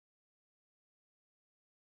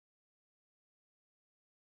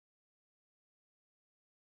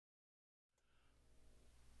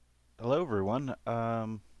Hello, everyone,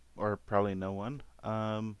 or probably no one.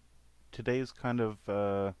 Today's kind of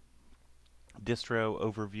distro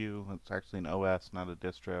overview. It's actually an OS, not a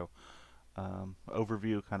distro.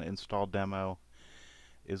 Overview, kind of install demo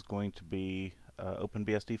is going to be Open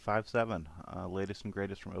BSD 5.7, latest and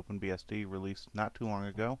greatest from Open BSD, released not too long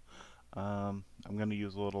ago. I'm going to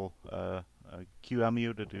use a little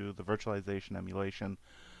QEMU to do the virtualization emulation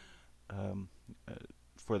um, uh,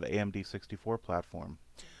 for the AMD 64 platform.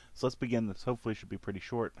 So let's begin. This hopefully should be pretty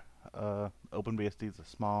short. OpenBSD is a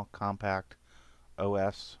small, compact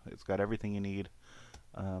OS. It's got everything you need.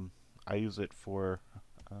 I use it for,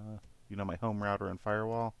 my home router and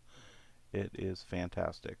firewall. It is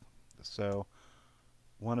fantastic. So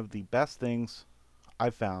one of the best things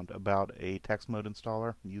I've found about a text mode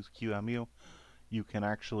installer, use QEMU, you can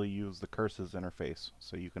actually use the curses interface.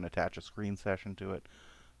 So you can attach a screen session to it.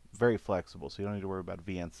 Very flexible, so you don't need to worry about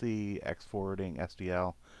VNC, X forwarding,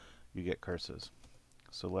 SDL. You get curses.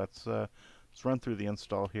 So let's run through the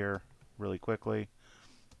install here really quickly.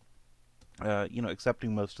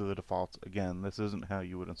 Accepting most of the defaults. Again, this isn't how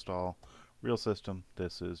you would install real system.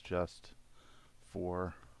 This is just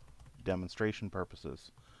for demonstration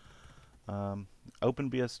purposes.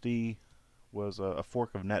 OpenBSD was a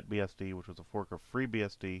fork of NetBSD, which was a fork of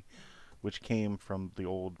FreeBSD, which came from the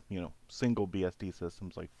old, single BSD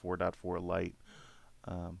systems like 4.4 Lite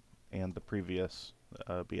and the previous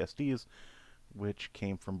BSDs, which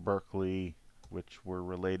came from Berkeley, which were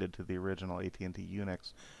related to the original AT&T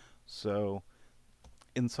Unix. So,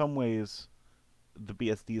 in some ways, the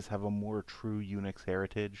BSDs have a more true Unix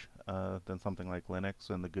heritage than something like Linux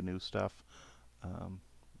and the GNU stuff,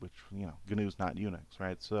 which GNU's not Unix,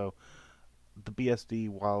 right? So, the BSD,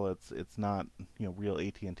 while it's not real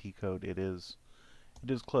AT&T code, it is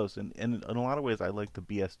close, and in a lot of ways, I like the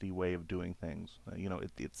BSD way of doing things.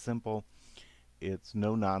 It's simple. It's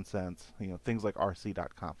no nonsense. Things like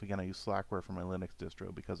rc.conf. Again, I use Slackware for my Linux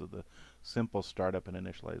distro because of the simple startup and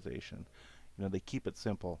initialization. They keep it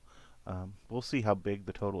simple. We'll see how big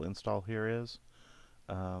the total install here is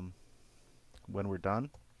um, when we're done.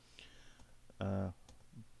 Uh,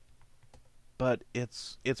 but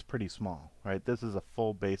it's pretty small, right? This is a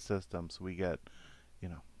full base system, so we get you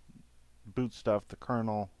know boot stuff, the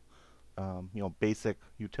kernel, basic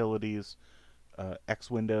utilities, X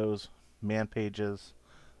Windows, man pages,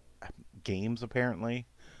 games apparently,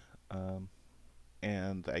 um,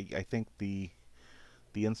 and I think the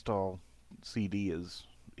install CD is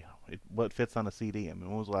what fits on a CD. I mean,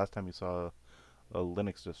 when was the last time you saw a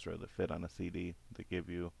Linux distro that fit on a CD that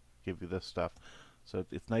give you this stuff? So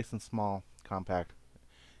it's nice and small, compact.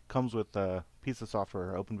 Comes with a piece of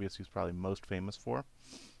software OpenBSD is probably most famous for,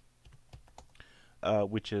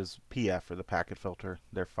 which is PF, or the packet filter,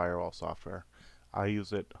 their firewall software. I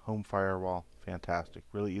use it, home firewall, fantastic,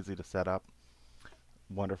 really easy to set up,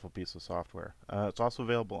 wonderful piece of software. It's also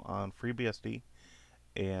available on FreeBSD,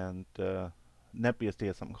 and NetBSD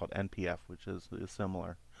has something called NPF, which is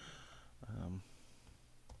similar. Um,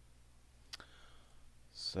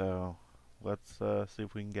 so let's see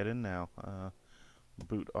if we can get in now.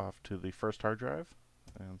 Boot off to the first hard drive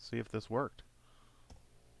and see if this worked.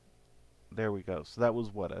 There we go. So that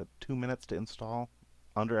was what, 2 minutes to install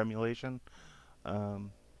under emulation.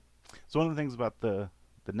 Um, so one of the things about the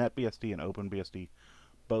NetBSD and OpenBSD,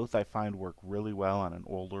 both I find work really well on an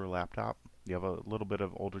older laptop. You have a little bit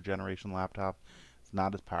of older generation laptop. It's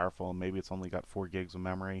not as powerful. Maybe it's only got 4 gigs of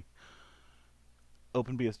memory.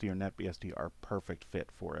 OpenBSD or NetBSD are perfect fit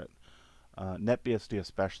for it. NetBSD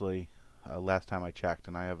especially. Last time I checked,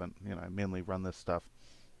 and I haven't, I mainly run this stuff,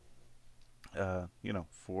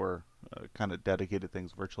 for kind of dedicated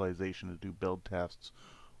things, virtualization to do build tests,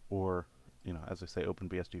 or, as I say,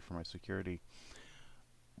 OpenBSD for my security.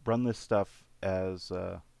 Run this stuff as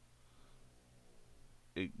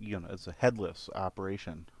as a headless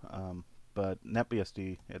operation. But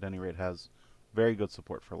NetBSD, at any rate, has very good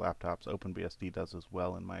support for laptops. OpenBSD does as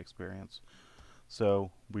well, in my experience.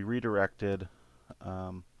 So we redirected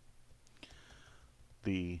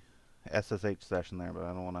the SSH session there, but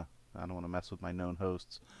I don't want to mess with my known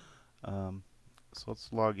hosts. So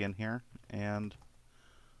let's log in here and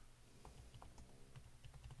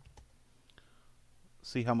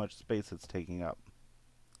see how much space it's taking up.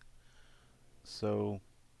 So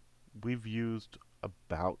we've used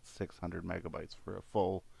about 600 megabytes for a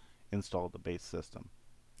full install of the base system.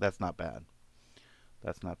 That's not bad.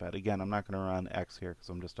 That's not bad. Again, I'm not going to run X here because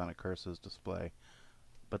I'm just on a curses display,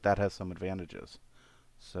 but that has some advantages.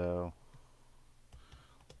 So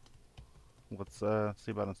let's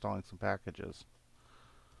see about installing some packages.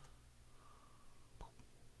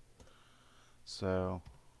 So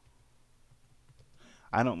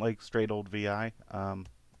I don't like straight old VI.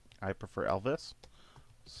 I prefer Elvis.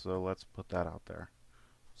 So let's put that out there.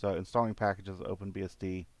 So installing packages with Open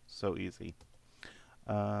BSD, so easy.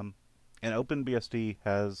 Um, and Open BSD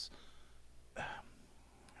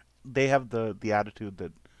they have the attitude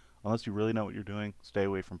that unless you really know what you're doing, stay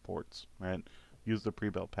away from ports, right? Use the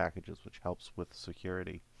pre-built packages, which helps with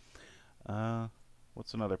security. Uh,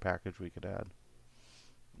 what's another package we could add?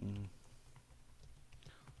 Mm.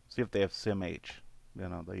 See if they have SimH,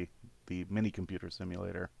 the mini computer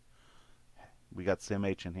simulator. We got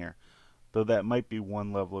SimH in here, though that might be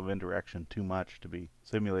one level of indirection too much to be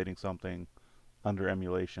simulating something under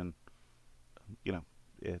emulation. You know,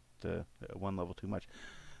 it one level too much.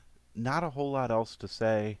 Not a whole lot else to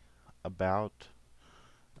say about.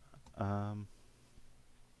 Um,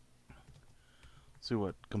 see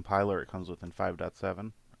what compiler it comes with in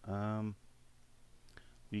 5.7. Um,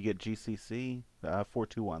 you get GCC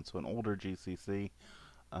 421, so an older GCC.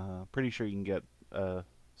 Pretty sure you can get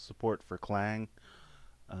support for Clang.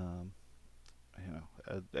 Um,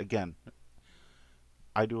 again,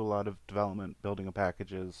 I do a lot of development, building of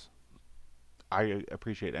packages. I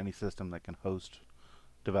appreciate any system that can host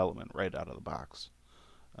development right out of the box.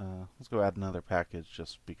 Let's go add another package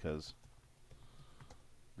just because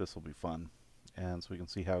this will be fun, and so we can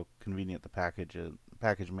see how convenient the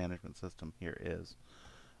package management system here is.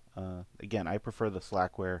 Again, I prefer the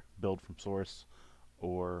Slackware build from source,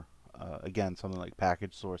 or again something like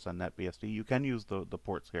package source on NetBSD. You can use the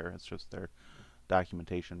ports here. It's just their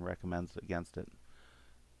documentation recommends against it,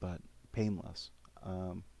 but painless.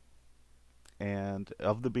 And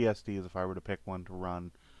of the BSDs, if I were to pick one to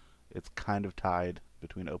run, it's kind of tied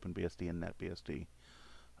between OpenBSD and NetBSD.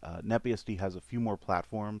 NetBSD has a few more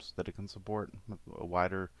platforms that it can support, a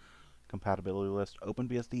wider compatibility list.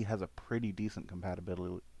 OpenBSD has a pretty decent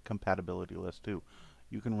compatibility list too.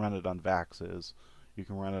 You can run it on VAXs, you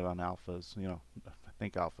can run it on alphas. I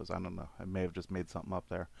think alphas. I don't know. I may have just made something up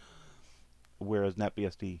there. Whereas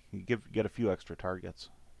NetBSD, you get a few extra targets.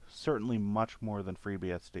 Certainly much more than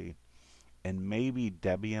FreeBSD. And maybe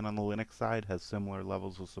Debian on the Linux side has similar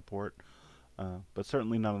levels of support, but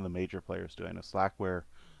certainly none of the major players do. I know Slackware,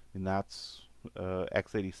 and that's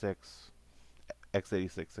x86,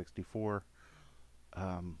 x86-64.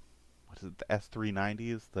 What is it? The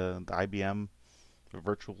S390s, the IBM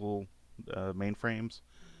virtual mainframes,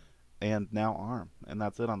 and now ARM, and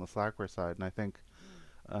that's it on the Slackware side. And I think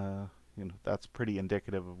that's pretty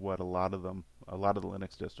indicative of what a lot of the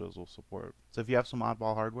Linux distros will support. So if you have some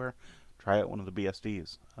oddball hardware, try out one of the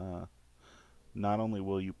BSDs. Not only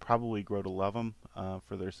will you probably grow to love them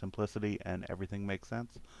for their simplicity and everything makes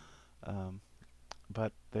sense,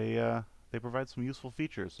 but they provide some useful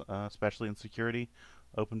features, especially in security,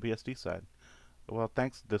 OpenBSD side. Well,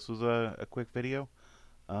 thanks. This was a quick video.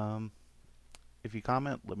 If you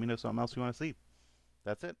comment, let me know something else you want to see.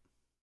 That's it.